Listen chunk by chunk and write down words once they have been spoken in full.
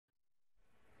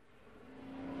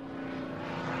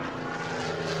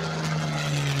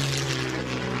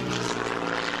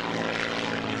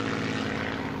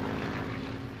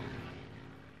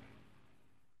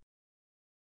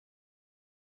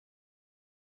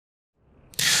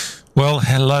Well,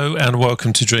 hello and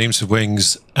welcome to Dreams of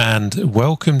Wings, and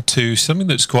welcome to something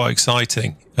that's quite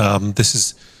exciting. This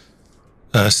is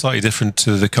slightly different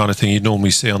to the kind of thing you normally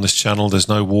see on this channel. There's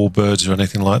no warbirds or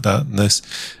anything like that in this.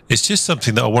 It's just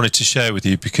something that I wanted to share with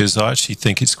you because I actually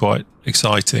think it's quite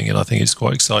exciting, and I think it's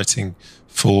quite exciting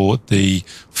for the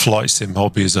flight sim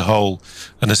hobby as a whole,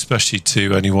 and especially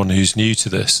to anyone who's new to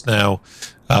this. Now,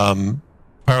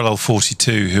 Parallel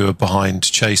 42, who are behind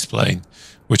Chaseplane,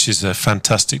 which is a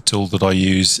fantastic tool that I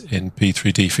use in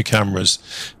P3D for cameras,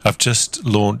 have just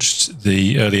launched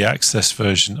the early access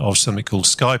version of something called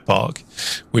Skypark,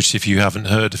 which, if you haven't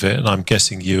heard of it, and I'm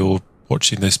guessing you're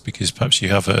watching this because perhaps you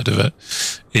have heard of it,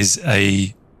 is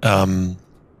a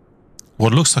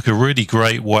what looks like a really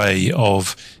great way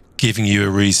of giving you a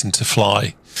reason to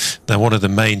fly. Now, one of the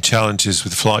main challenges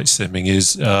with flight simming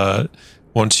is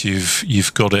once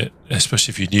you've got it,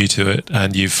 especially if you're new to it,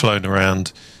 and you've flown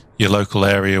around your local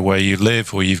area where you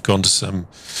live, or you've gone to some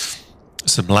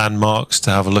landmarks to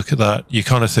have a look at that, you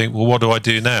kind of think, well, what do I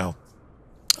do now?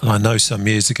 And I know some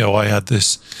years ago I had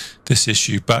this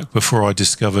issue back before I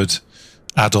discovered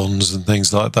add-ons and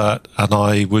things like that, and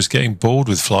I was getting bored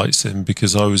with flight sim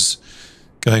because I was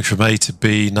going from A to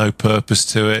B, no purpose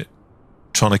to it,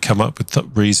 trying to come up with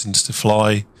reasons to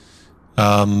fly.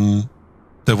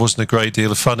 There wasn't a great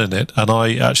deal of fun in it, and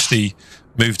I actually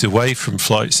moved away from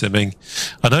flight simming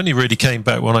and only really came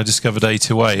back when I discovered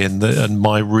A2A, and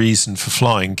my reason for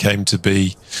flying came to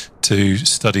be to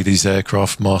study these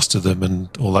aircraft, master them, and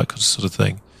all that sort of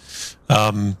thing.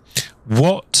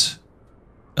 What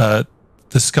the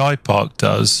Skypark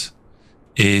does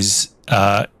is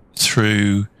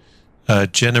through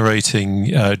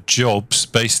generating jobs.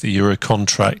 Basically, you're a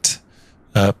contract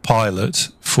pilot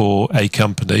for a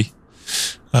company,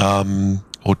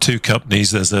 or two companies.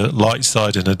 There's a light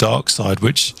side and a dark side,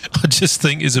 which I just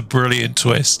think is a brilliant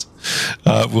twist.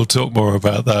 We'll talk more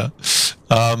about that.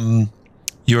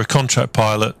 You're a contract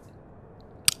pilot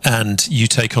and you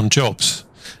take on jobs,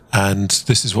 and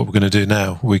this is what we're going to do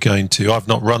now. I've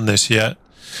not run this yet.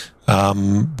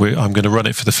 I'm going to run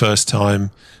it for the first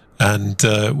time, and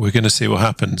we're going to see what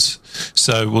happens.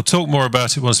 So we'll talk more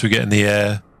about it once we get in the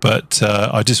air, but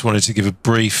I just wanted to give a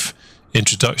brief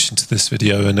introduction to this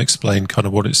video and explain kind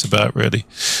of what it's about, really.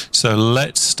 So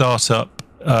let's start up.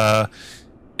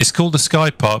 It's called the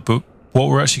Skypark, but what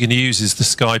we're actually going to use is the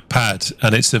Skypad,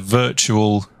 and it's a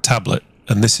virtual tablet,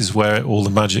 and this is where all the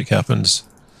magic happens.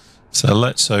 So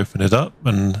let's open it up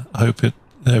and hope it...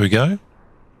 There we go.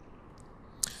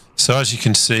 So as you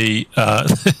can see,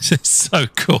 this is so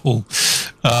cool.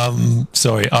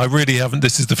 Sorry, I really haven't.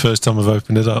 This is the first time I've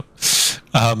opened it up.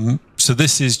 So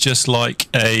this is just like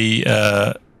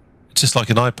an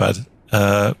iPad.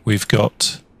 We've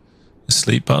got a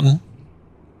sleep button.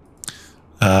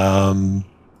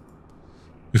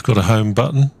 We've got a home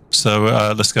button.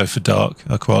 So let's go for dark.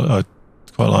 I quite like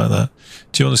that.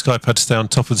 Do you want the Skypad to stay on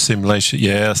top of the simulation?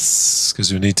 Yes,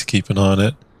 because we need to keep an eye on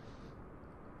it.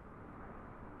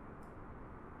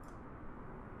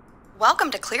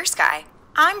 Welcome to Clear Sky.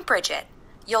 I'm Bridget.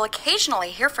 You'll occasionally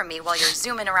hear from me while you're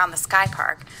zooming around the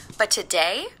Skypark, but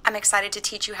today I'm excited to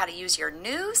teach you how to use your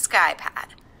new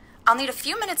Skypad. I'll need a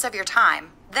few minutes of your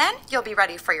time, then you'll be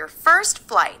ready for your first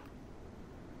flight.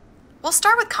 We'll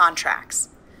start with contracts.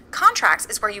 Contracts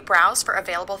is where you browse for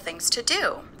available things to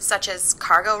do, such as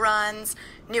cargo runs,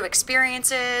 new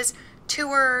experiences,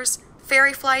 tours,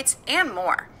 ferry flights, and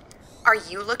more. Are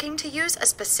you looking to use a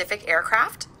specific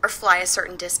aircraft or fly a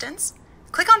certain distance?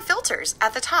 Click on Filters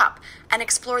at the top and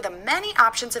explore the many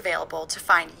options available to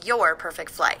find your perfect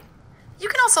flight. You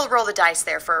can also roll the dice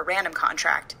there for a random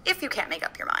contract if you can't make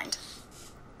up your mind.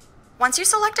 Once you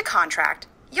select a contract,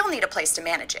 you'll need a place to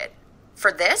manage it.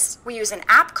 For this, we use an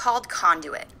app called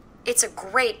Conduit. It's a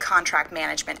great contract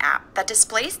management app that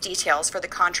displays details for the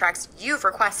contracts you've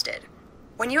requested.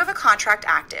 When you have a contract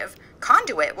active,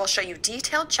 Conduit will show you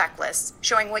detailed checklists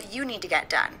showing what you need to get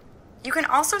done. You can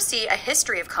also see a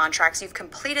history of contracts you've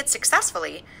completed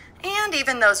successfully and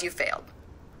even those you failed.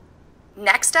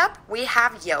 Next up, we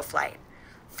have YoFlight.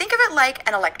 Think of it like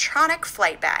an electronic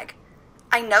flight bag.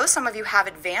 I know some of you have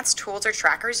advanced tools or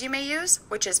trackers you may use,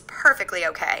 which is perfectly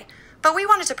okay, but we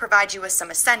wanted to provide you with some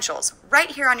essentials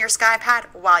right here on your Skypad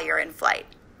while you're in flight.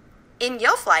 In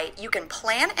YoFlight, you can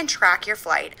plan and track your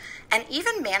flight and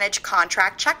even manage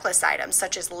contract checklist items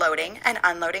such as loading and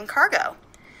unloading cargo.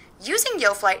 Using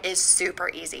YoFlight is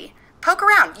super easy. Poke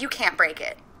around, you can't break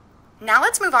it. Now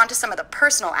let's move on to some of the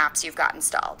personal apps you've got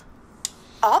installed.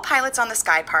 All pilots on the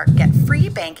Skypark get free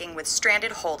banking with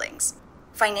Stranded Holdings.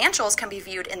 Financials can be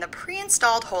viewed in the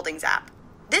pre-installed Holdings app.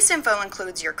 This info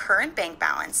includes your current bank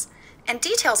balance and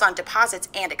details on deposits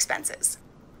and expenses.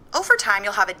 Over time,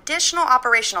 you'll have additional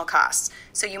operational costs,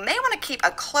 so you may want to keep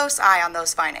a close eye on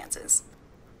those finances.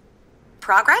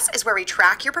 Progress is where we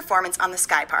track your performance on the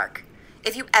Skypark.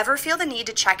 If you ever feel the need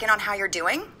to check in on how you're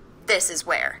doing, this is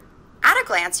where. At a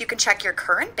glance, you can check your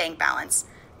current bank balance,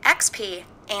 XP,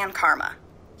 and Karma.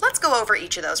 Let's go over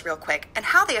each of those real quick and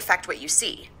how they affect what you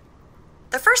see.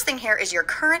 The first thing here is your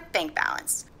current bank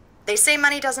balance. They say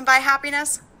money doesn't buy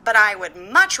happiness, but I would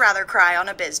much rather cry on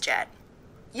a biz jet.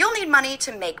 You'll need money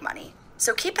to make money,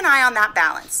 so keep an eye on that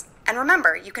balance. And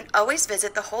remember, you can always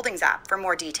visit the Holdings app for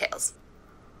more details.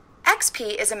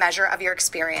 XP is a measure of your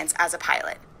experience as a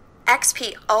pilot.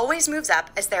 XP always moves up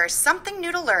as there is something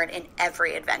new to learn in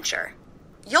every adventure.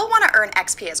 You'll want to earn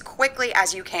XP as quickly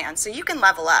as you can so you can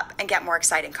level up and get more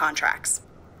exciting contracts.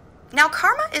 Now,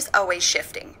 Karma is always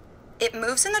shifting. It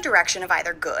moves in the direction of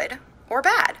either good or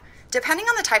bad, depending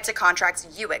on the types of contracts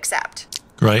you accept.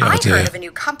 Great idea. I heard of a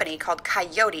new company called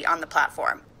Coyote on the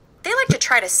platform. They like to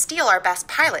try to steal our best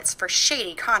pilots for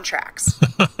shady contracts.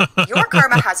 Your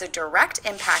Karma has a direct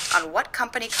impact on what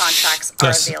company contracts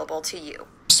are available to you.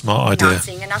 Smart idea. Not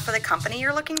seeing enough of the company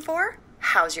you're looking for?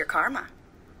 How's your Karma?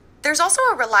 There's also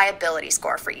a reliability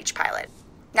score for each pilot.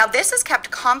 Now, this is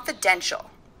kept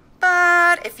confidential,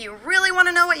 but if you really want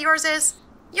to know what yours is,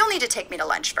 you'll need to take me to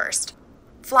lunch first.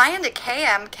 Fly into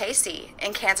KMKC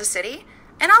in Kansas City,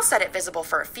 and I'll set it visible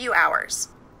for a few hours.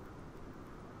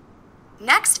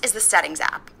 Next is the Settings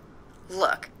app.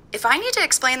 Look, if I need to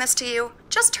explain this to you,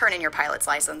 just turn in your pilot's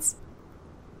license.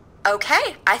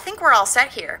 Okay, I think we're all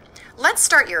set here. Let's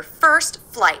start your first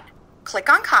flight.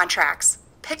 Click on Contracts,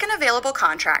 pick an available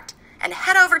contract, and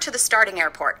head over to the starting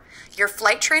airport. Your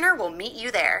flight trainer will meet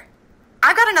you there.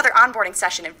 I've got another onboarding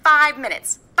session in 5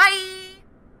 minutes. Bye!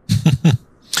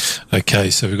 Okay,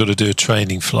 so we've got to do a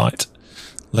training flight.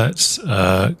 Let's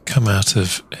come out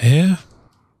of here.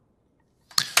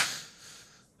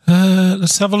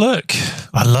 Let's have a look.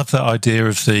 I love that idea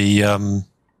of the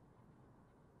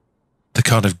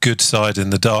kind of good side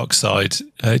and the dark side.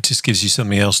 It just gives you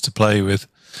something else to play with.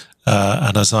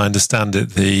 And as I understand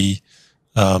it, the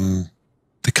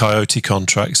Coyote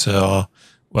contracts are,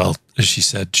 well, as she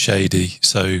said, shady.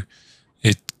 So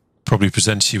it probably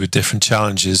presents you with different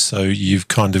challenges. So you've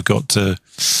kind of got to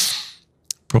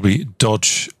probably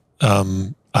dodge.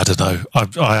 I don't know.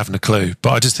 I haven't a clue,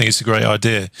 but I just think it's a great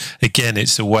idea. Again,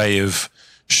 it's a way of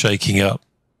shaking up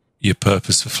your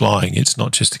purpose for flying. It's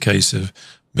not just a case of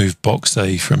move box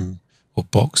from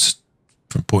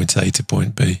point A to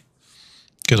point B.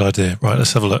 Good idea. Right,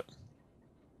 let's have a look.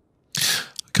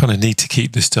 I kind of need to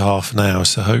keep this to half an hour,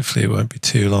 so hopefully it won't be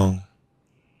too long.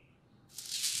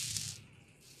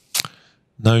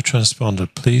 No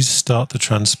transponder. Please start the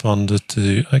transponder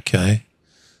to... Okay.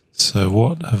 So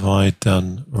what have I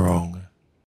done wrong?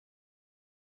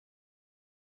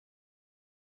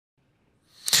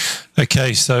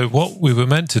 Okay, so what we were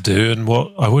meant to do and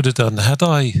what I would have done had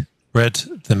I read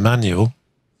the manual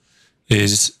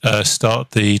is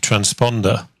start the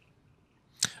transponder,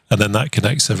 and then that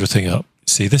connects everything up.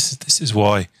 See, this is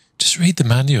why. Just read the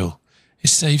manual. It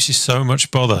saves you so much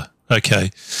bother.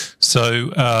 Okay, so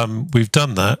we've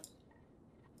done that.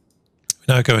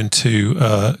 We now go into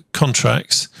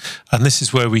contracts, and this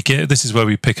is where we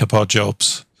pick up our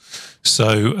jobs.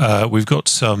 So we've got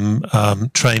some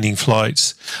training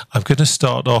flights. I'm going to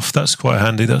start off. That's quite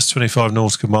handy. That's 25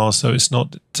 nautical miles, so it's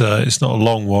not a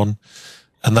long one.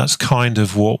 And that's kind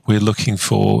of what we're looking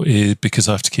for, because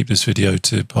I have to keep this video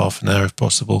to half an hour if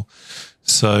possible.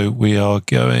 So we are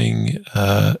going,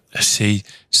 see,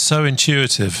 so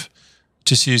intuitive.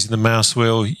 Just using the mouse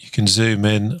wheel, you can zoom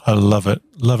in. I love it.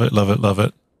 Love it, love it, love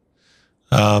it.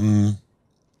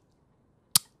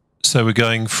 So we're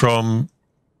going from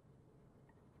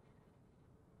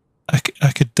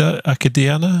Acadiana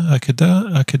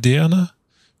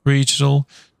regional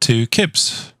to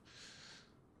Kibbs.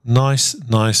 Nice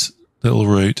little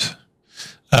route.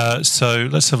 So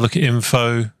let's have a look at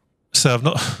info. So I've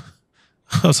not,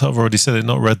 as I've already said,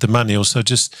 not read the manual. So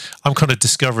I'm kind of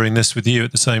discovering this with you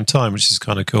at the same time, which is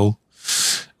kind of cool.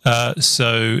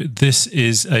 So this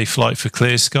is a flight for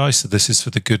Clear Sky. So this is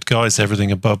for the good guys,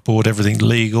 everything above board, everything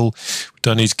legal. We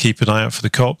don't need to keep an eye out for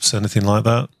the cops, anything like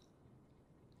that.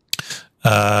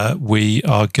 We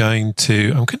are going to,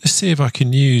 I'm going to see if I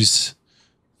can use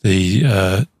the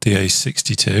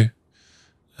DA62.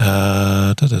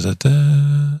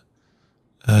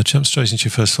 Jump straight into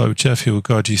your first flight with Jeff, who will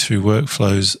guide you through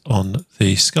workflows on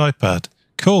the Skypad.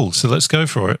 Cool, so let's go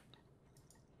for it.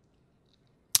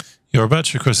 You're about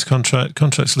to request a contract.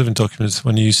 Contracts living documents.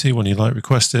 When you see one you like,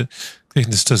 request it.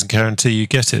 Clicking this doesn't guarantee you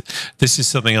get it. This is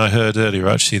something I heard earlier,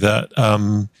 actually, that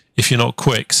if you're not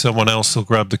quick, someone else will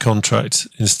grab the contract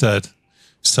instead.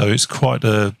 So it's quite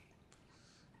a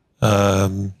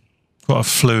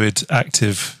fluid,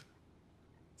 active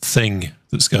thing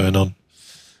that's going on.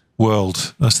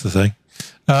 World, that's the thing.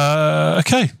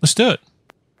 Okay, let's do it.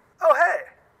 Oh, hey.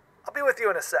 I'll be with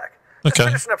you in a sec. Just Okay.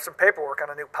 finishing up some paperwork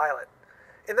on a new pilot.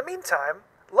 In the meantime,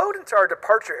 load into our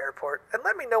departure airport and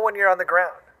let me know when you're on the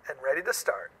ground and ready to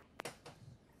start.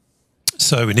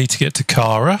 So we need to get to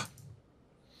Kara.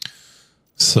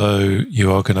 So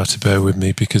you are going to have to bear with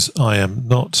me because I am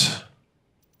not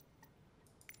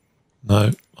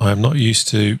used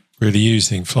to really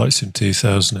using Flight Sim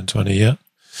 2020 yet.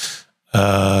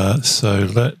 So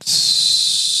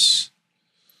let's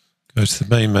go to the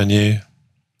main menu.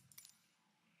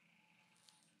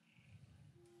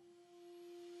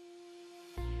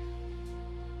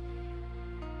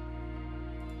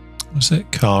 Was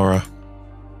it Kara?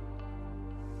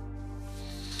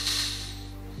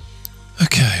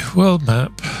 Okay, world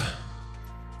map.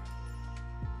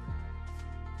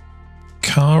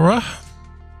 Kara.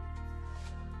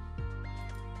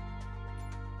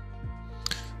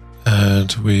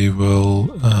 And we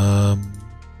will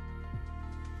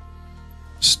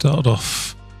start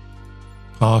off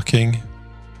parking.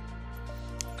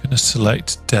 I'm going to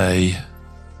select day.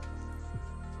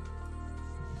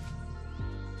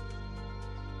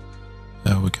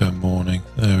 There we go, morning.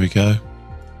 There we go.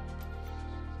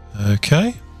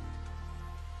 Okay.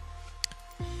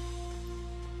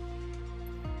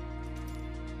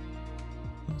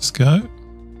 Let's go.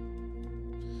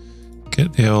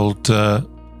 Get the old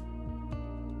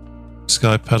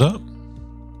Skypad up.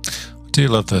 I do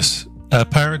love this.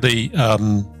 Apparently,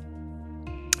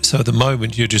 so at the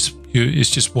moment it's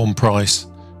just one price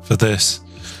for this.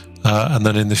 And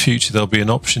then in the future there'll be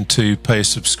an option to pay a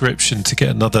subscription to get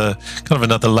another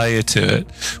layer to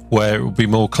it, where it will be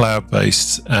more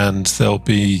cloud-based and there'll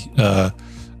be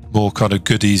more kind of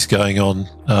goodies going on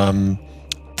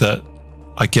that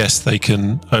I guess they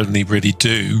can only really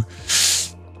do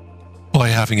by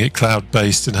having it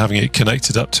cloud-based and having it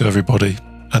connected up to everybody,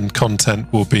 and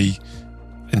content will be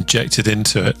injected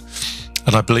into it.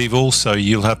 And I believe also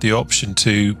you'll have the option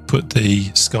to put the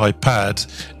Skypad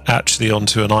actually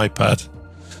onto an iPad,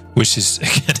 which is,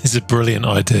 again, is a brilliant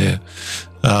idea.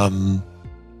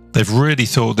 They've really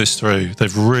thought this through.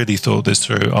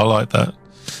 I like that.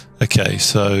 Okay,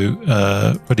 so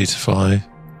ready to fly.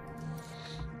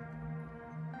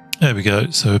 There we go.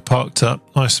 So we're parked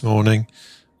up. Nice morning.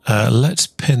 Let's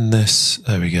pin this.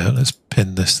 There we go. Let's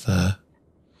pin this there.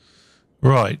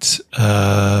 Right.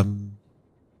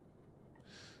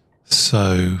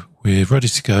 So we're ready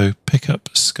to go. Pick up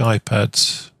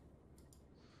Skypads.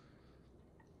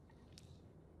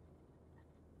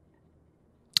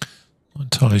 Not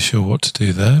entirely sure what to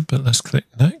do there, but let's click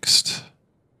next.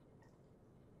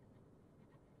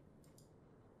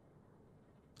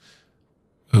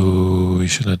 Oh, we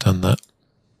shouldn't have done that.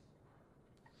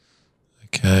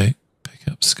 Okay, pick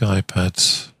up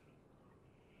Skypads.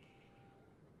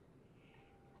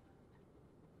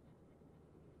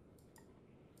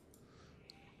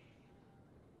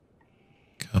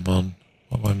 Come on,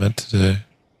 what am I meant to do?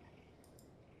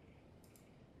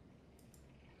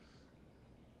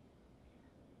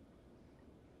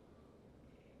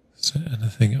 Is there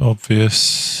anything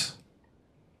obvious?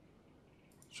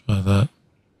 Try that.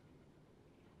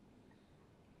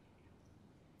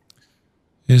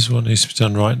 Here's what needs to be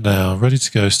done right now. Ready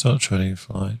to go, start training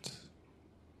flight.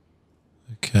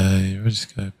 Okay, ready to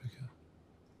go. Pick up.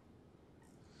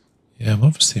 Yeah, I'm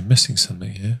obviously missing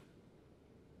something here.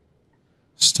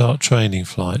 Start training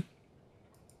flight.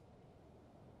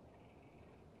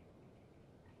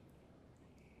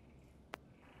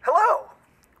 Hello!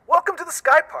 Welcome to the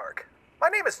Skypark. My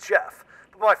name is Jeff,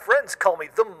 but my friends call me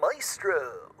the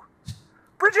Maestro.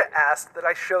 Bridget asked that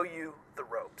I show you the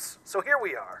ropes, so here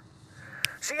we are.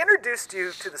 She introduced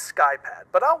you to the Skypad,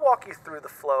 but I'll walk you through the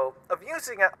flow of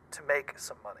using it to make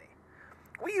some money.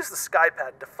 We use the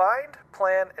Skypad to find,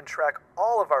 plan, and track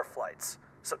all of our flights,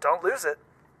 so don't lose it.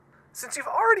 Since you've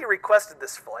already requested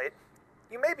this flight,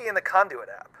 you may be in the Conduit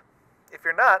app. If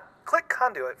you're not, click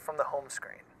Conduit from the home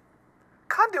screen.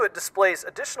 Conduit displays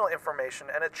additional information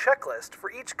and a checklist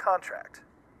for each contract.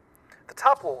 The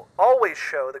top will always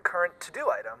show the current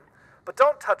to-do item, but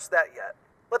don't touch that yet.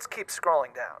 Let's keep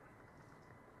scrolling down.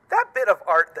 That bit of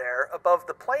art there above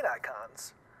the plane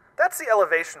icons, that's the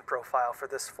elevation profile for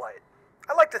this flight.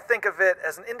 I like to think of it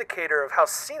as an indicator of how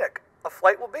scenic a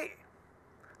flight will be.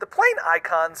 The plane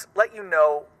icons let you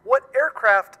know what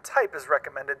aircraft type is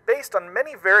recommended based on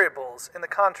many variables in the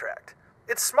contract.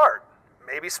 It's smart,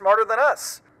 maybe smarter than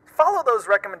us. Follow those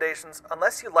recommendations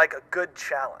unless you like a good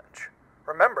challenge.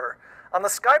 Remember, on the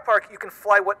Skypark you can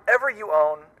fly whatever you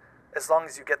own as long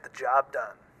as you get the job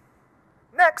done.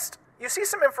 Next, you see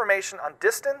some information on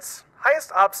distance,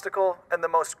 highest obstacle, and the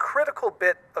most critical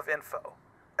bit of info,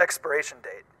 expiration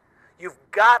date. You've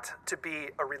got to be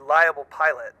a reliable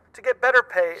pilot to get better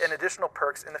pay and additional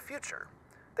perks in the future.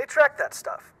 They track that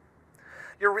stuff.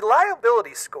 Your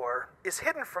reliability score is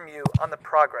hidden from you on the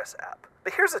Progress app.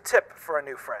 But here's a tip for a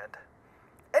new friend.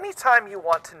 Anytime you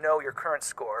want to know your current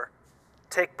score,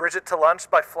 take Bridget to lunch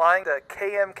by flying to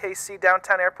KMKC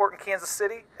Downtown Airport in Kansas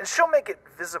City, and she'll make it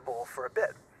visible for a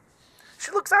bit.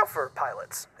 She looks out for her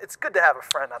pilots. It's good to have a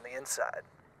friend on the inside.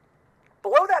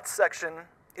 Below that section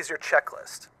is your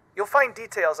checklist. You'll find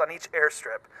details on each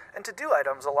airstrip and to-do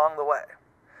items along the way.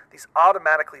 These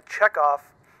automatically check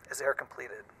off as they are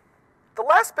completed. The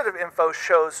last bit of info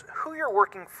shows who you're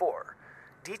working for,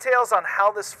 details on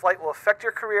how this flight will affect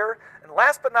your career, and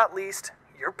last but not least,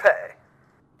 your pay.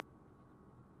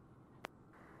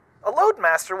 A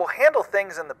loadmaster will handle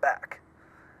things in the back.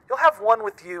 You'll have one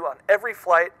with you on every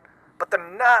flight, but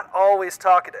they're not always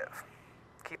talkative.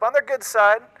 Keep on their good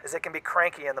side, as they can be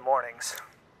cranky in the mornings.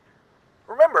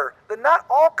 Remember that not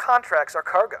all contracts are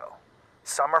cargo.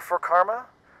 Some are for karma,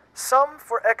 some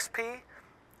for XP,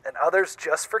 and others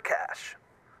just for cash.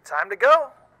 Time to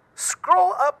go.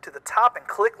 Scroll up to the top and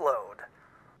click load.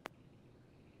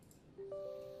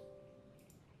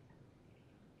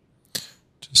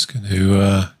 Just going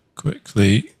to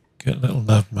quickly get a little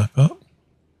nav map up.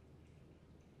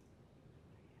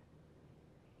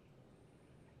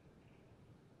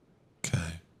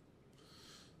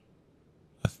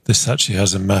 This actually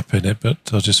has a map in it, but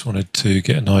I just wanted to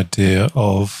get an idea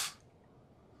of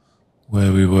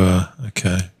where we were.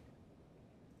 Okay.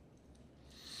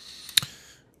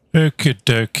 Okie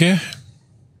dokie.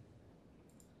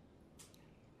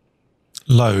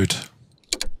 Load.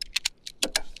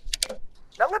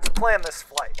 Now let's plan this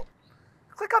flight.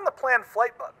 Click on the Plan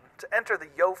Flight button to enter the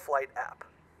YoFlight app.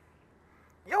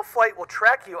 YoFlight will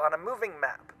track you on a moving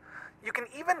map. You can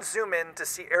even zoom in to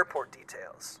see airport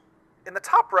details. In the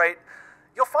top right,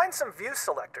 you'll find some view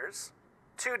selectors,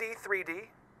 2D, 3D,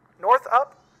 north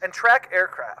up, and track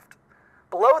aircraft.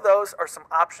 Below those are some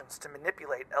options to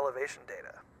manipulate elevation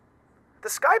data. The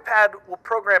Skypad will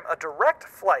program a direct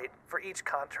flight for each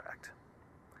contract.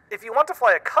 If you want to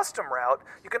fly a custom route,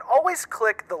 you can always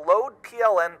click the Load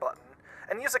PLN button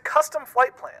and use a custom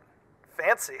flight plan.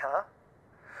 Fancy, huh?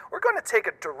 We're going to take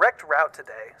a direct route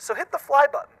today, so hit the Fly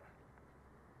button.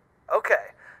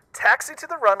 Okay. Taxi to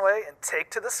the runway and take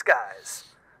to the skies.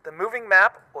 The moving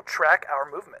map will track our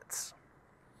movements.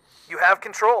 You have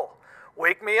control.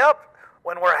 Wake me up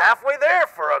when we're halfway there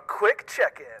for a quick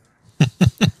check-in.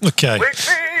 Okay. Wake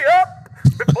me up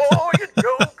before you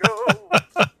go.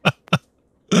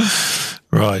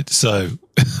 Right, so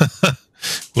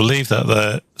we'll leave that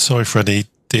there. Sorry for any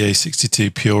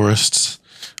DA62 purists.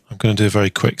 I'm going to do a very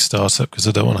quick startup because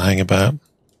I don't want to hang about.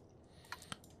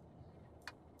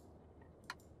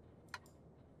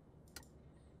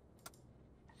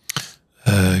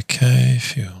 Okay,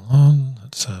 fuel on.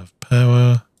 Let's have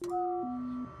power.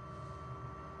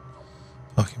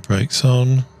 Parking brakes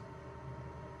on.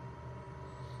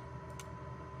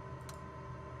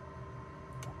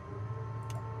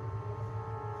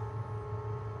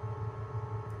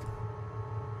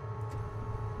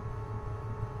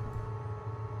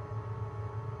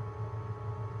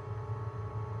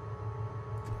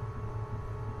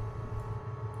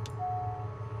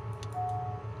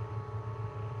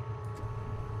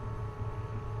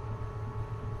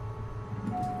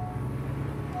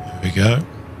 There we go.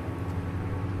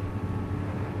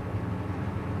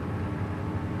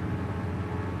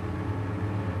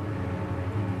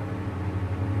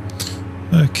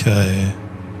 Okay.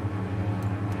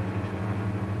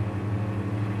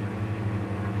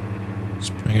 Let's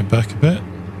bring it back a bit.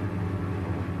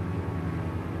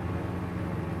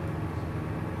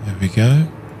 There we go.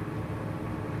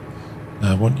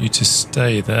 Now I want you to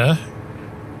stay there.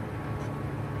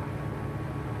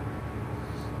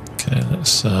 Okay,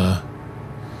 let's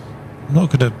I'm not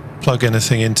going to plug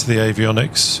anything into the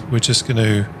avionics. We're just going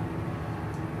to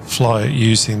fly it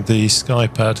using the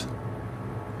Skypad.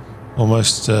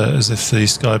 Almost as if the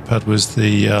Skypad was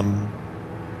the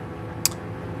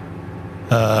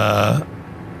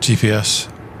GPS.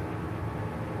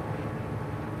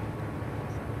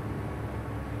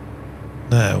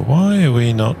 Now, why are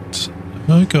we not... Have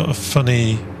I got a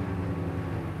funny...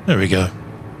 There we go.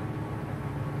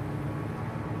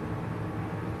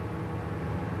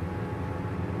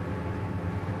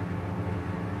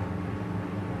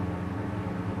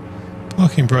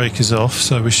 Parking brake is off,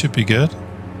 so we should be good.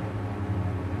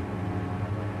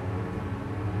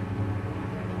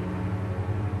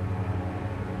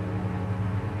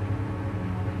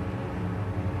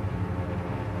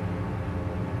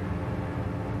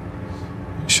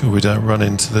 Make sure we don't run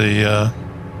into the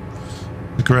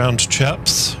ground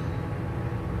chaps.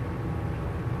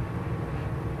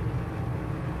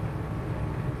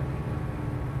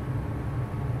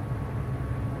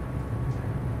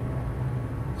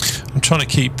 I'm trying to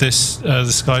keep this the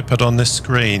Skypad on this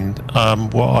screen.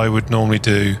 What I would normally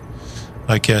do,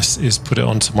 I guess, is put it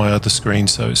onto my other screen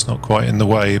so it's not quite in the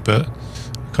way, but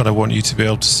I kind of want you to be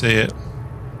able to see it.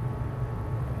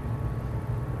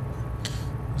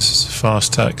 This is a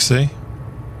fast taxi.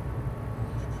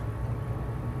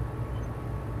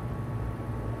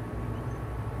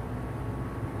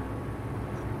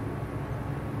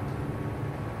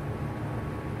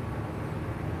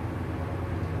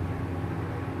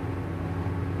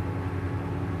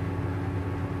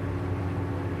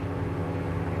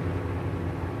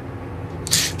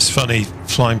 Funny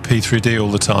flying P3D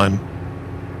all the time,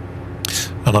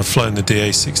 and I've flown the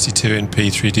DA62 in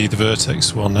P3D, the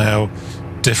Vertex one, how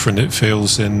different it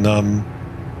feels in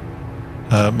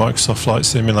Microsoft Flight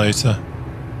Simulator.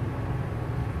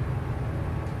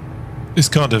 It's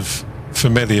kind of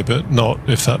familiar but not,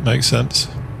 if that makes sense.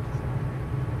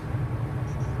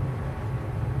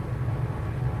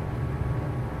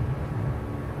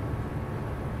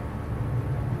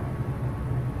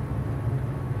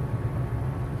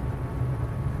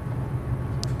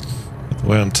 The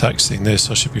way I'm taxiing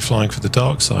this, I should be flying for the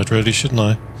dark side, really, shouldn't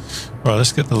I? Right,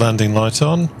 let's get the landing light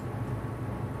on.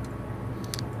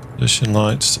 Position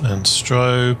lights and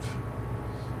strobe.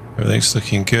 Everything's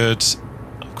looking good.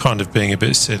 I'm kind of being a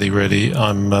bit silly, really.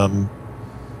 I'm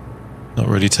not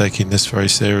really taking this very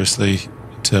seriously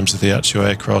in terms of the actual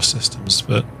aircraft systems,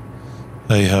 but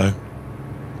hey ho.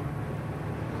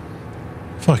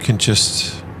 If I can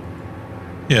just,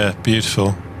 yeah,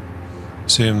 beautiful.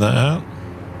 Zoom that out.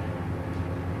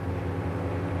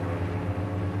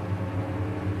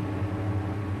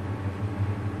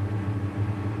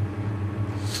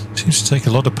 Seems to take a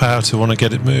lot of power to want to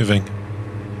get it moving.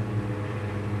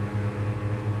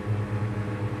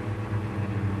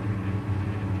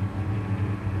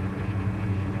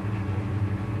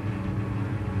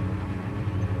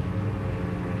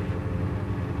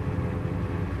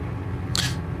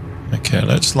 Okay,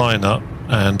 let's line up,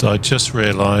 and I just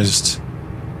realized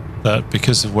that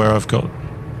because of where I've got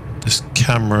this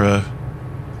camera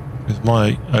with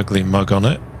my ugly mug on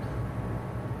it,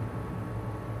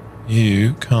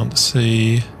 you can't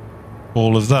see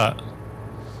all of that.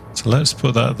 So let's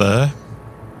put that there.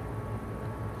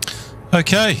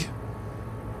 Okay.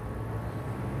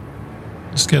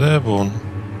 Let's get airborne.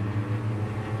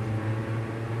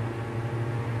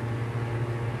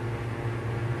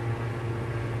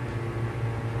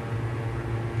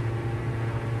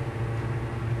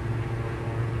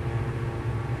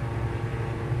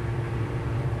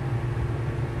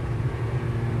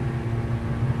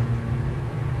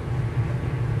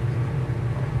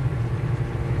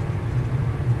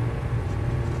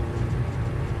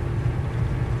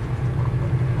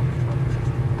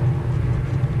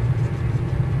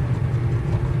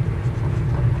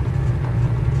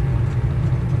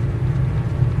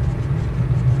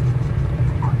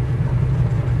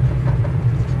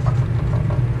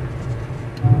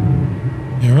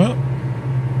 You're up.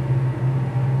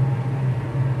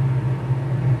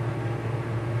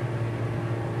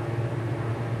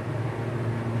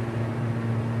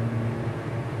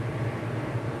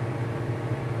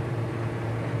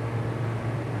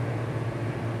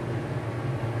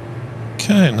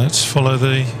 Okay, let's follow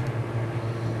the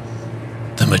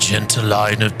magenta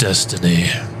line of destiny.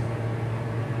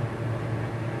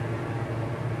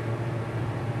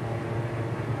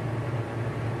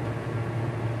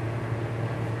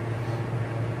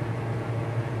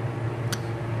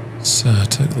 So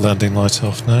take the landing light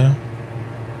off now.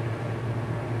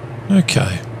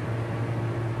 Okay.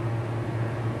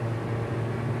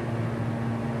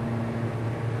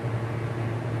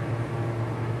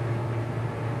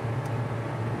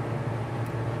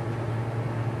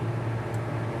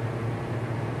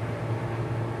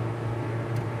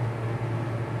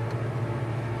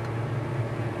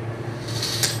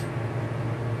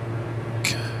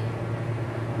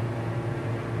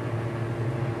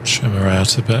 Trim her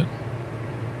out a bit.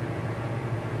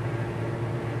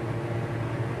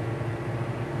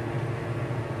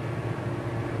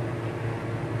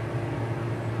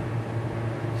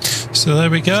 So there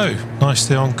we go,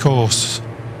 nicely on course.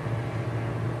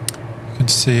 You can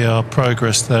see our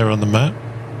progress there on the map.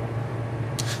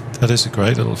 That is a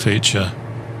great little feature.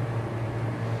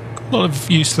 Got a lot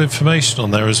of useful information on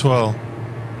there as well.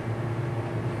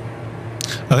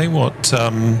 I think what,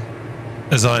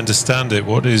 as I understand it,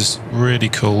 what is really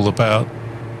cool about,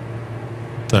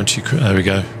 there we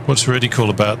go. What's really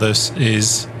cool about this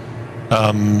is,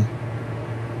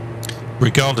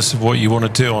 regardless of what you want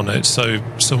to do on it, so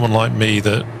someone like me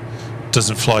that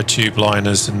doesn't fly tube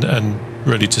liners and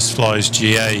really just flies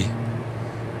GA,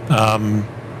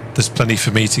 there's plenty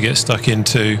for me to get stuck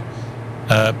into,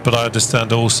 but I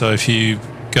understand also if you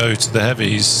go to the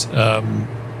heavies,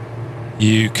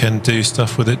 you can do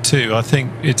stuff with it too. I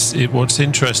think what's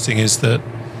interesting is that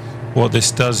what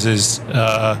this does is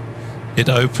it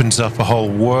opens up a whole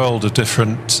world of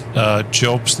different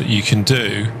jobs that you can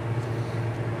do,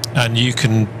 and you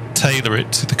can tailor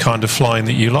it to the kind of flying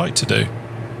that you like to do.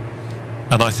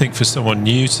 And I think for someone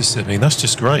new to simming, that's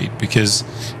just great, because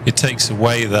it takes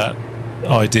away that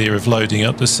idea of loading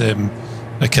up the sim.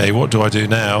 Okay, what do I do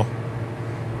now?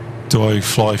 Do I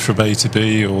fly from A to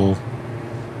B, or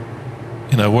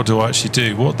what do I actually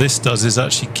do? What this does is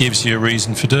actually gives you a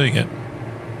reason for doing it,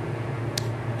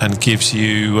 and gives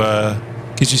you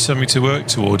something to work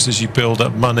towards as you build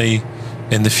up money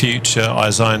in the future.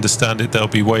 As I understand it, there'll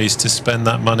be ways to spend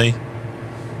that money.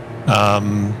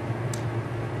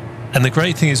 And the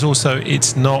great thing is also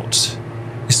it's not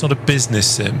a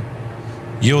business sim.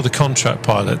 You're the contract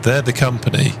pilot, they're the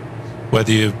company.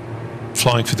 Whether you're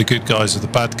flying for the good guys or the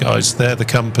bad guys, they're the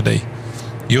company.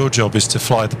 Your job is to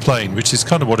fly the plane, which is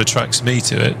kind of what attracts me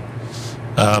to it.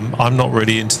 I'm not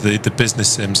really into the business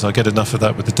sims. I get enough of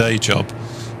that with the day job.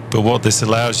 But what this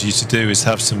allows you to do is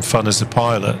have some fun as a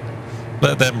pilot.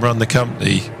 Let them run the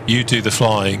company, you do the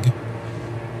flying,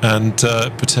 and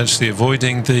potentially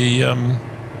avoiding the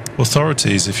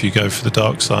authorities if you go for the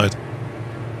dark side.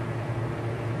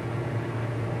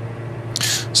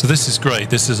 So this is great.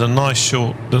 This is a nice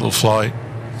short little flight.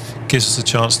 Gives us a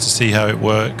chance to see how it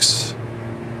works.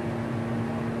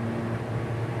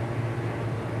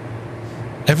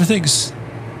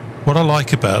 What I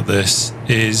like about this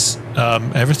is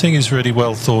everything is really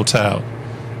well thought out.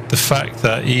 The fact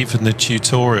that even the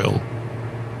tutorial,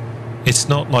 it's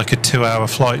not like a 2-hour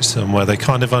flight sim where they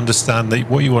kind of understand that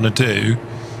what you want to do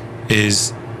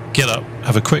is get up,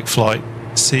 have a quick flight,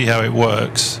 see how it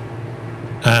works,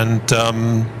 and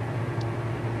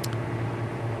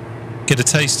get a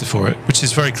taster for it, which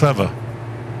is very clever.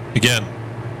 Again,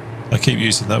 I keep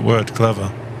using that word,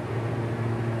 clever.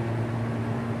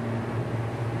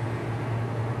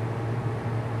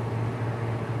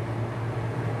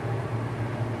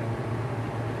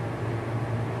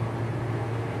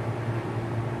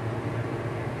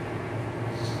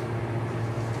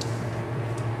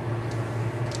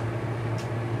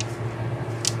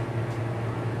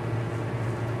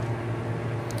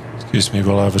 Excuse me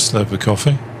while I have a slurp of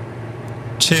coffee.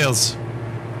 Cheers!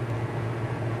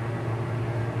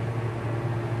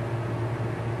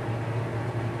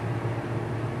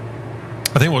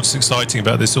 I think what's exciting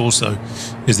about this also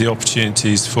is the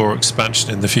opportunities for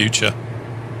expansion in the future.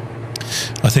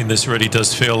 I think this really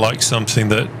does feel like something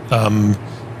that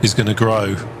is going to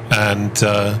grow, and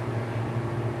the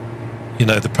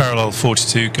Parallel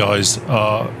 42 guys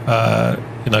are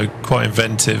quite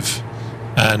inventive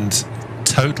and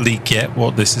totally get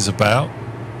what this is about,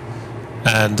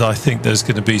 and I think there's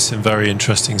going to be some very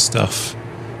interesting stuff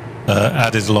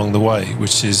added along the way,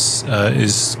 which is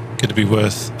going to be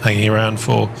worth hanging around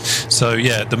for. So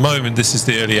yeah, at the moment this is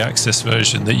the early access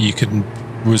version that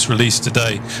was released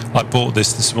today. I bought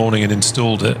this morning and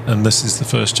installed it, and this is the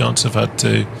first chance I've had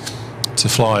to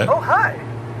fly it. Oh hi!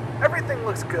 Everything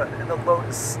looks good, and the load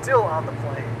is still on the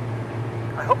plane.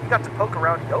 I hope you got to poke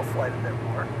around YoFlight a bit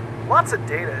more. Lots of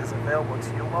data is available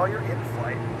to you while you're in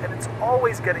flight, and it's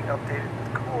always getting updated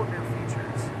with cool new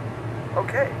features.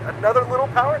 Okay, another little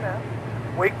power nap.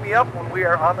 Wake me up when we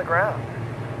are on the ground.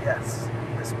 Yes,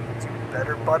 this means you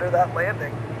better butter that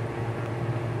landing.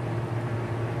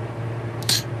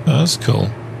 Oh, that's cool.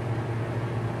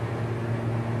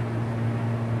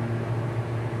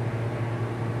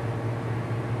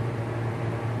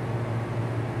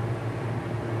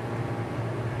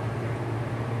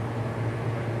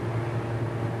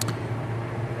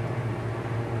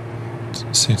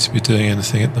 Doesn't seem to be doing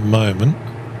anything at the moment.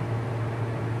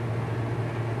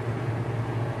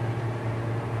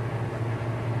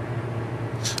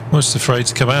 I'm just afraid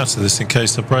to come out of this in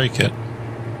case I break it.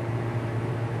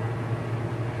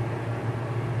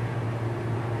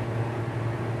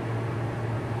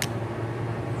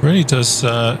 Really does.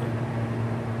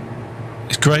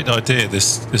 It's a great idea.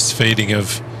 This feeling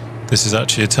of this is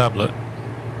actually a tablet.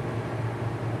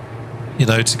 you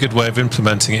know, it's a good way of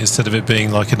implementing it. Instead of it being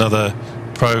like another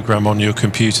program on your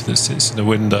computer that sits in a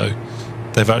window,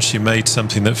 they've actually made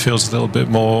something that feels a little bit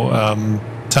more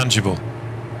tangible,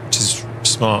 which is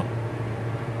smart.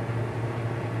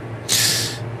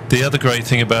 The other great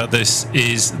thing about this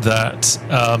is that,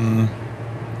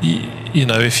 you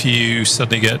know, if you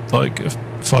suddenly get, like,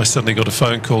 if I suddenly got a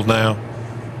phone call now,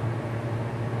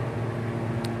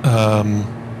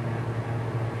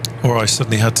 or I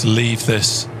suddenly had to leave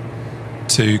this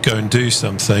to go and do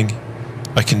something,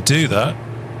 I can do that.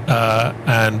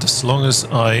 And as long as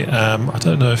I am, I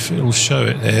don't know if it'll show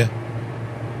it here.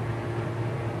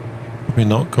 Probably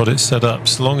not got it set up.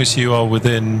 So long as you are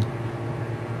within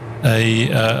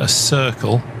a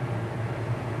circle,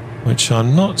 which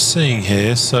I'm not seeing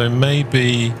here, so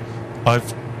maybe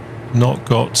I've not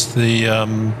got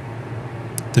the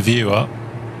view up.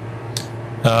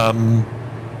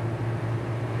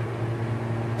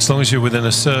 As long as you're within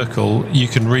a circle, you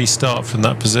can restart from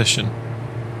that position.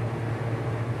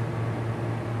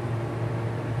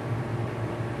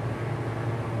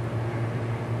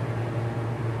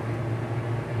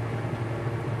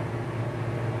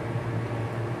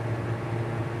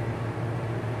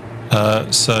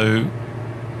 So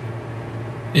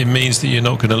it means that you're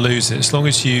not going to lose it as long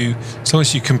as you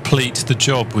complete the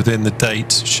job within the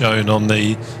date shown on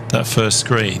that first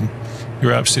screen.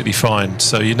 You're absolutely fine.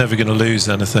 So you're never going to lose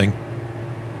anything.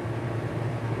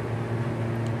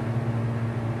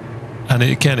 And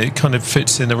it kind of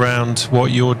fits in around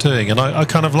what you're doing, and I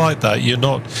kind of like that. You're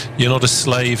not a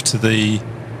slave to the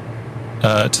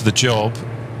job,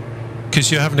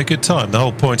 because you're having a good time. The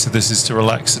whole point of this is to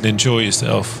relax and enjoy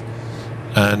yourself.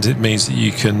 And it means that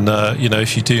you can, you know,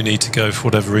 if you do need to go for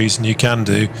whatever reason, you can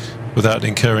do without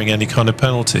incurring any kind of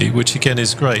penalty, which again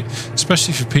is great,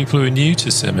 especially for people who are new to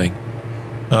simming.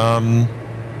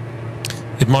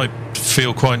 It might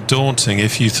feel quite daunting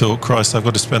if you thought, Christ, I've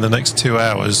got to spend the next 2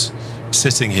 hours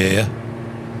sitting here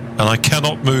and I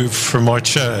cannot move from my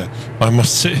chair. I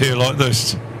must sit here like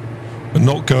this and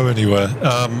not go anywhere.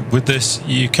 With this,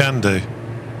 you can do,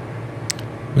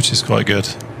 which is quite good.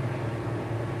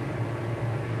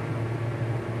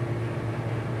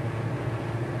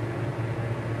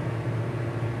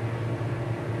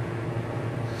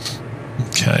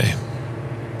 Okay.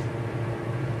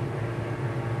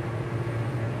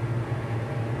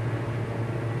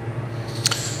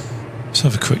 Let's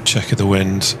have a quick check of the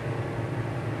wind.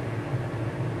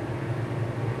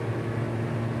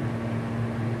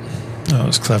 Oh,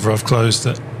 it's clever, I've closed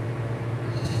it.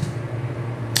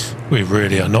 We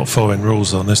really are not following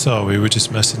rules on this, are we? We're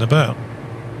just messing about.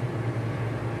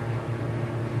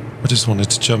 I just wanted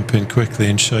to jump in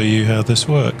quickly and show you how this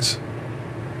works.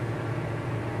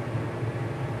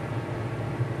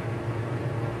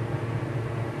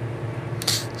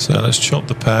 So let's chop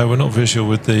the power. We're not visual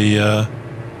with the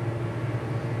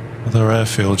other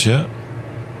airfield yet,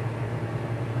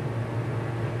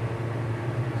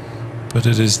 but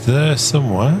it is there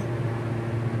somewhere.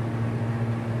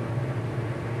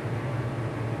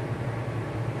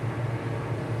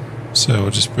 So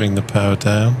we'll just bring the power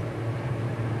down.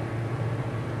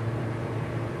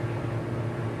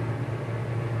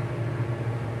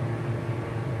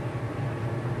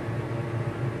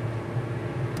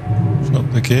 Drop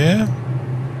the gear.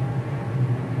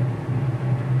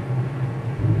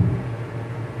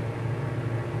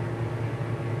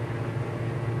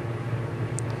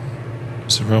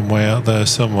 There's a runway out there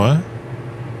somewhere.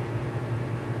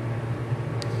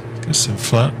 Get some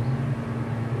flat.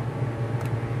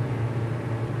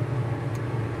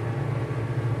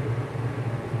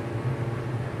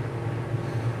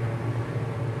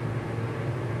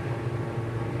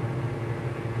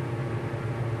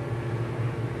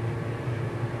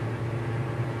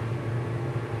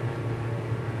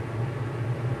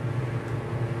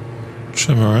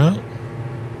 Trim her out.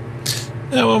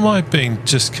 Now, am I being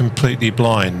just completely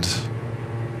blind?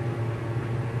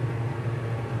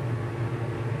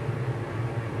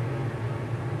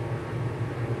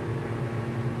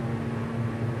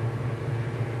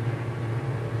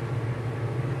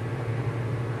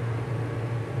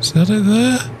 Is that it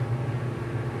there?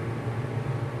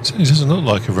 It doesn't look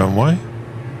like a runway.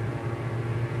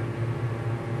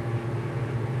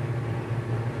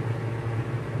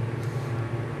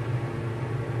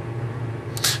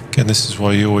 Again, this is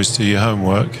why you always do your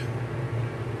homework,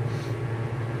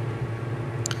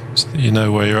 so that you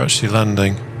know where you're actually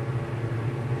landing.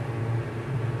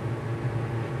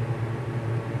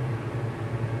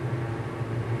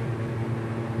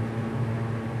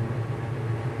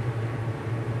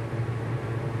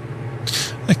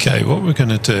 Okay, what we're going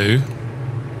to do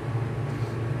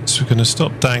is we're going to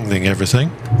stop dangling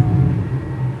everything.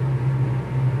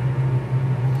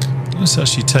 let's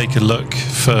actually take a look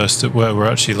first at where we're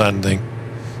actually landing,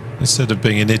 instead of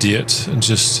being an idiot and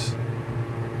just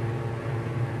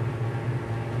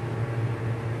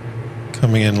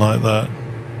coming in like that.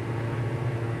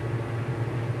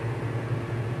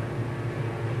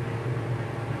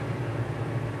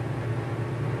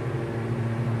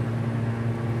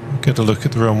 We'll get a look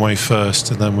at the runway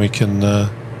first, and then we can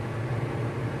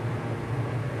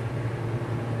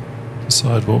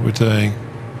decide what we're doing.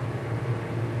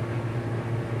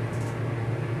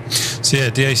 So yeah,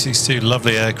 the A62,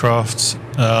 lovely aircraft.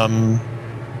 Had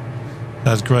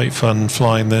great fun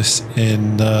flying this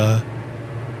in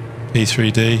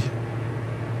P3D.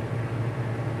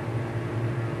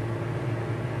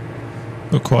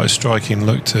 Got quite a striking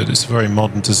look to it. It's a very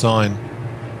modern design.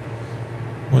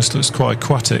 Almost looks quite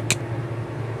aquatic.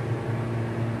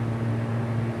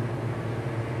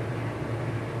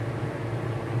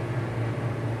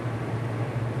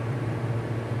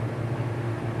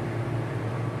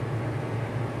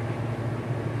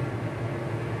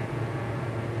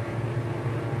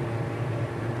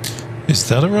 Is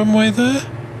that a runway there?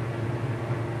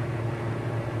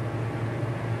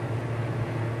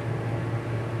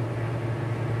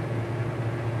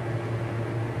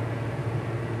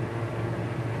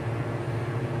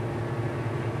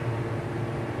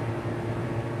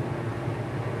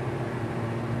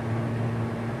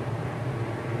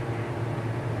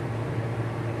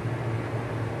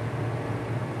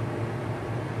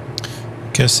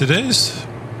 Guess it is.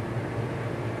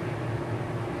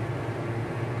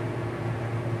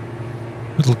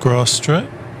 Little grass strip,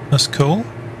 that's cool.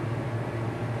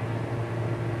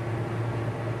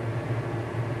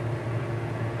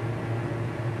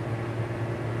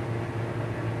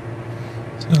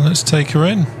 So let's take her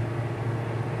in.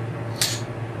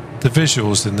 The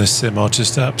visuals in this sim are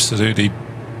just absolutely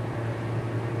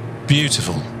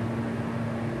beautiful.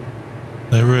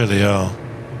 They really are.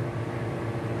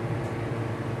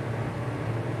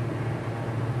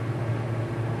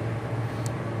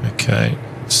 Okay,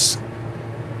 let's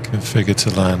configure to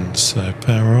land, so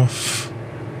power off.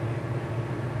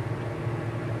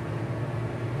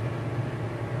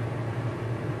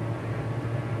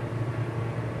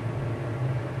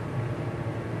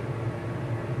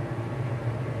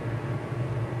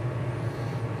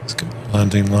 Let's get the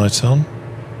landing light on.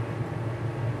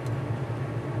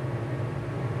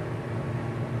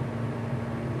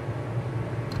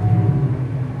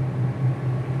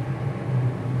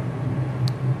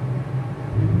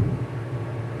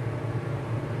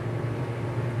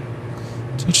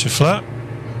 Touch your flap.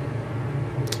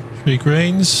 3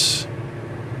 greens.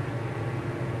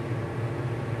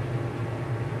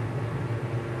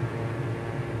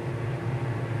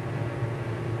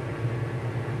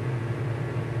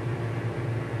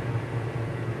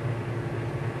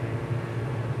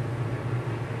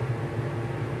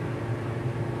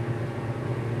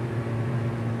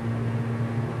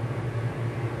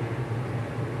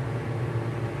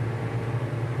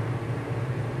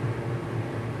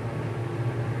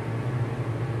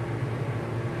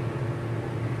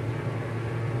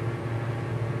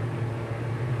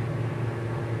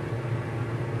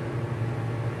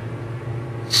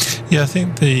 Yeah, I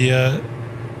think the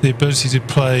ability to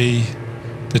play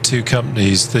the two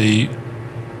companies, the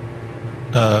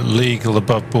legal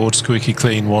above board squeaky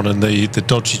clean one and the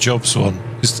dodgy jobs one,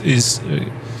 is you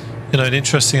know, an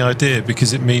interesting idea,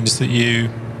 because it means that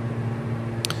you've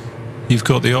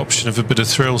got the option of a bit of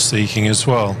thrill seeking as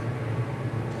well,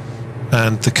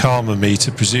 and the karma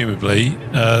meter, presumably,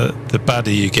 the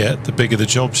badder you get, the bigger the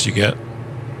jobs you get.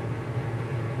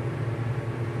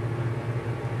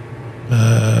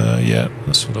 Yeah,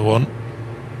 that's what I want.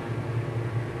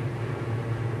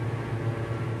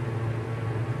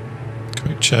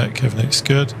 Quick check, everything's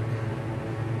good.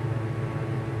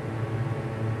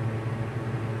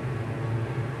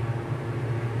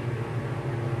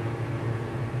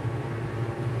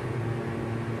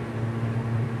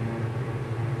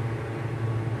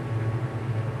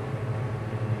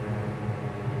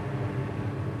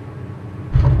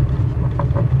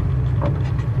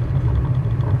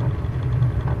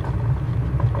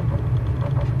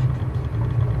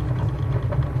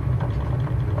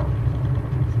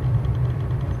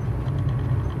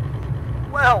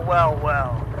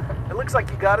 Well. It looks like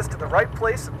you got us to the right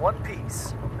place in one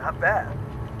piece. Not bad.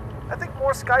 I think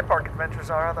more Skypark adventures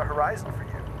are on the horizon for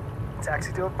you.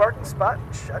 Taxi to a parking spot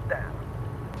and shut down.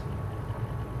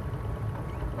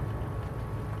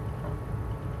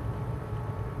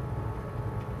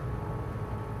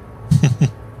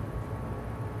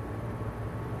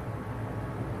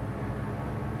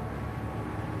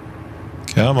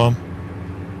 Come on.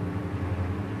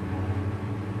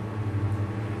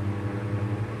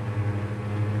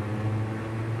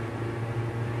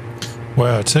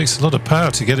 Wow, it takes a lot of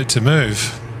power to get it to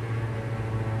move.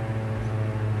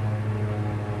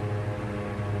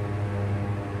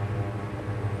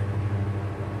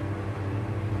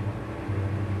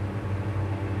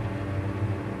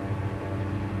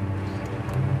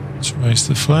 Let's raise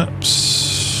the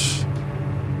flaps.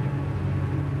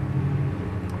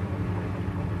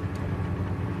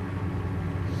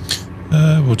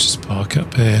 We'll just park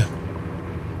up here.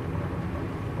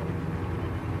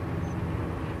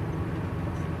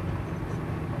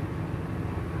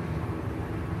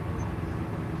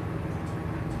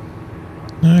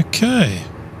 Okay.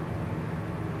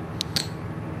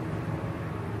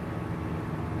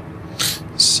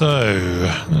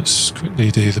 So let's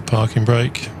quickly do the parking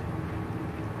brake.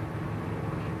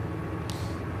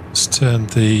 Let's turn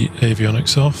the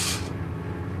avionics off.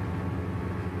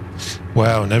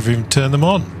 Wow, never even turned them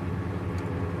on.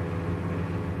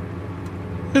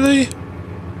 Really?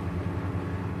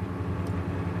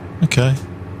 Okay.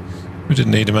 We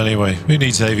didn't need them anyway. Who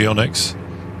needs avionics?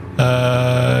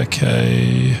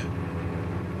 Okay.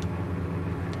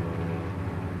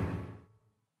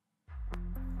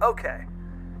 Okay.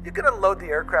 You can unload the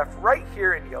aircraft right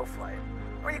here in YoFlight,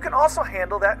 or you can also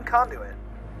handle that in Conduit.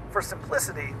 For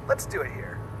simplicity, let's do it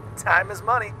here. Time is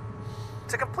money.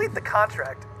 To complete the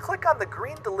contract, click on the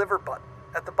green Deliver button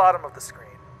at the bottom of the screen.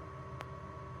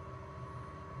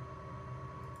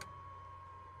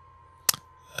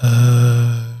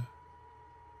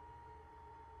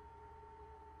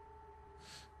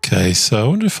 Okay, so I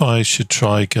wonder if I should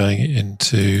try going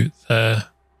into there.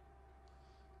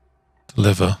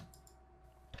 Deliver.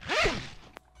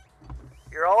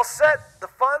 You're all set. The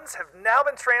funds have now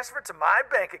been transferred to my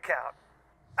bank account.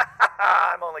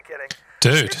 I'm only kidding.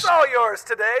 Dude. It's all yours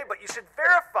today, but you should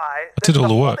verify I did all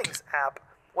the work. Holdings app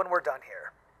when we're done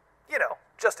here. You know,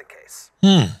 just in case.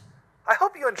 Hmm. I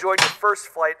hope you enjoyed your first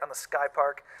flight on the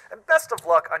Skypark, and best of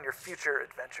luck on your future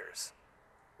adventures.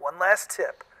 One last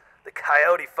tip. The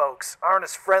Coyote folks aren't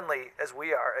as friendly as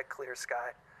we are at Clear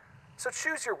Sky, so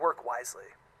choose your work wisely.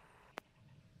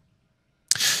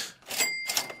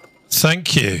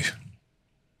 Thank you.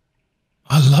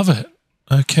 I love it.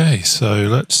 Okay, so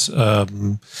let's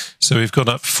so we've got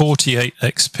up 48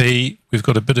 XP. We've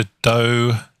got a bit of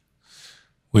dough.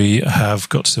 We have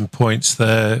got some points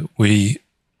there. We're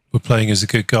playing as a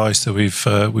good guy, so we've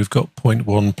got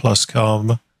 0.1 plus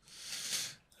karma.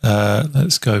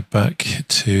 Let's go back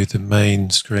to the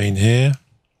main screen here.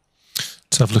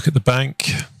 Let's have a look at the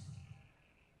bank.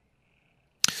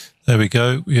 There we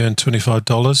go. We earned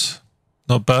 $25.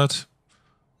 Not bad.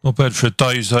 Not bad for a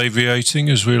day's aviating,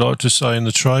 as we like to say in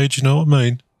the trade, you know what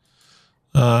I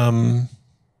mean?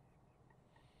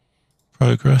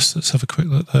 Progress, let's have a quick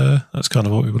look there. That's kind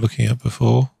of what we were looking at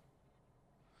before.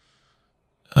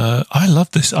 I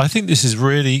love this. I think this is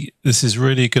really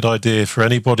a good idea for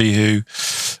anybody who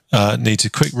needs a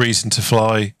quick reason to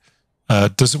fly,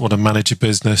 doesn't want to manage a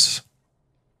business,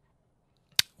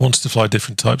 wants to fly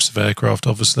different types of aircraft,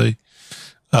 obviously,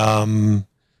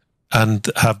 and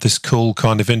have this cool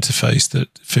kind of interface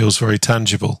that feels very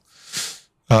tangible.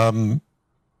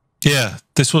 Yeah,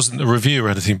 this wasn't a review or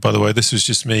anything, by the way. This was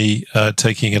just me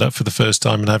taking it up for the first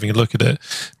time and having a look at it.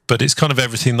 But it's kind of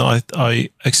everything that I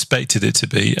expected it to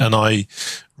be. And I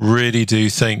really do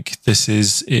think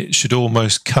it should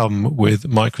almost come with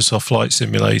Microsoft Flight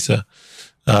Simulator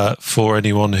for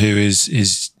anyone who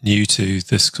is new to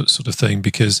this sort of thing,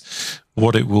 because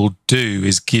what it will do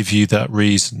is give you that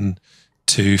reason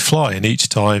to fly, and each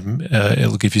time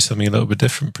it'll give you something a little bit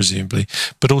different, presumably,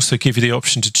 but also give you the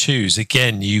option to choose.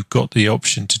 Again, you've got the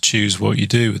option to choose what you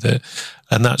do with it,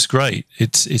 and that's great.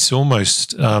 It's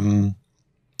almost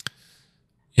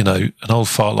you know, an old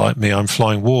fart like me, I'm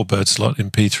flying Warbirds a lot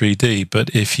in P3D,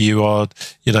 but if you are,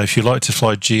 you know, if you like to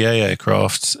fly GA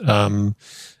aircraft and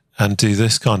do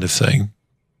this kind of thing,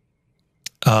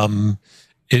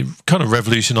 it kind of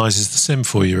revolutionizes the sim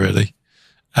for you, really.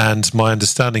 And my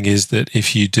understanding is that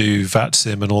if you do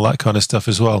VATSIM and all that kind of stuff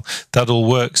as well, that all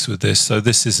works with this. So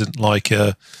this isn't like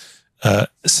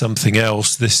something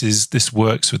else. This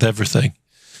works with everything,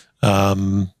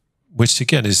 which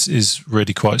again is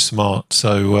really quite smart.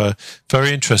 So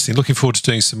very interesting. Looking forward to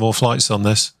doing some more flights on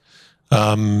this.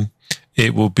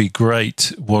 It will be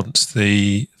great once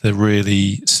the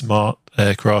really smart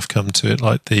aircraft come to it,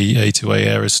 like the A2A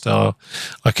Aerostar.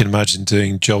 I can imagine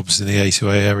doing jobs in the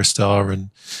A2A Aerostar,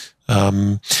 and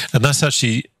that's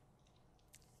actually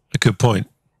a good point.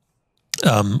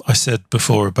 I said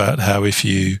before about how if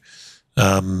you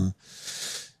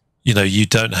you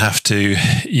don't have to,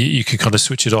 you can kind of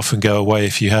switch it off and go away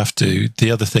if you have to.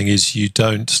 The other thing is you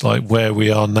don't, like where we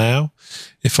are now,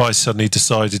 if I suddenly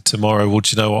decided tomorrow, well,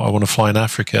 do you know what, I want to fly in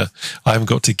Africa, I haven't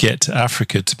got to get to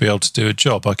Africa to be able to do a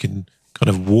job. I can kind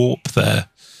of warp there.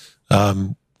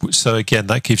 So again,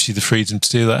 that gives you the freedom to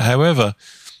do that. However,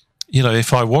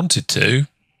 if I wanted to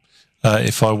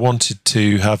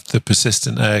have the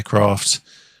persistent aircraft,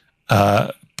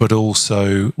 but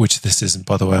also, which this isn't,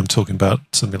 by the way, I'm talking about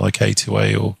something like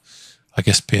A2A or I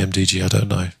guess PMDG, I don't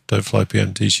know. Don't fly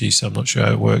PMDG, so I'm not sure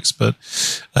how it works. But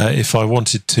if I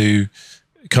wanted to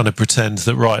kind of pretend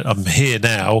that, right, I'm here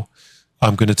now,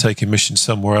 I'm going to take a mission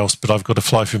somewhere else, but I've got to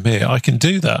fly from here, I can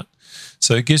do that.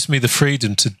 So it gives me the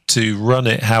freedom to run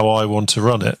it how I want to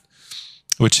run it,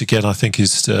 which again, I think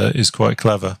is quite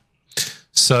clever.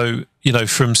 So,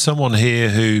 from someone here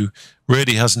who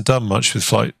really hasn't done much with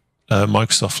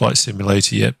Microsoft Flight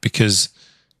Simulator yet, because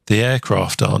the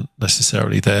aircraft aren't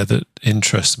necessarily there that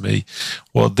interest me,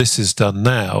 what this has done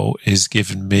now is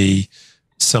given me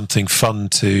something fun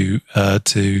to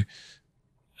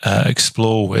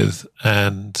explore with,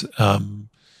 and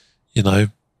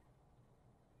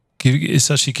it's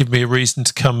actually given me a reason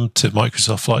to come to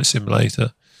Microsoft Flight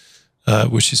Simulator,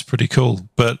 which is pretty cool.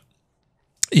 But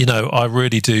I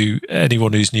really do,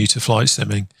 anyone who's new to flight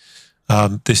simming,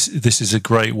 this is a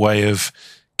great way of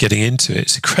getting into it.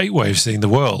 It's a great way of seeing the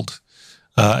world.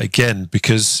 Again,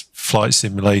 because flight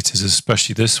simulators,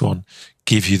 especially this one,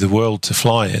 give you the world to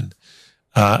fly in.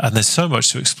 And there's so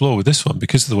much to explore with this one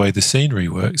because of the way the scenery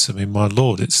works. I mean, my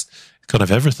Lord, it's kind of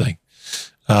everything.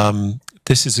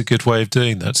 This is a good way of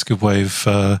doing that. It's a good way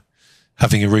of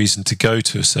having a reason to go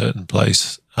to a certain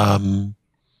place.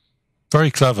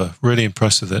 Very clever, really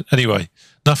impressed with it. Anyway,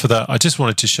 enough of that. I just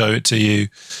wanted to show it to you.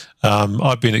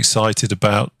 I've been excited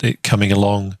about it coming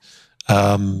along.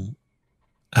 I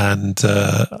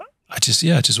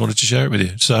just wanted to share it with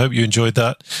you. So I hope you enjoyed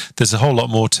that. There's a whole lot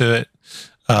more to it.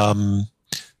 I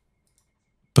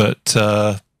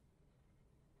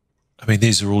mean,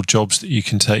 these are all jobs that you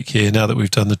can take here. Now that we've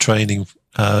done the training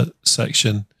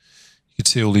section, you can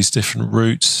see all these different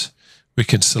routes. We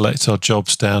can select our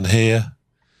jobs down here.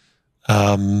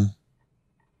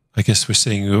 I guess we're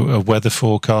seeing a weather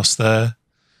forecast there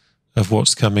of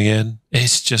what's coming in.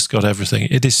 It's just got everything.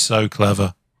 It is so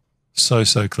clever. So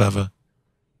clever.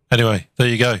 Anyway, there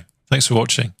you go. Thanks for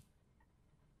watching.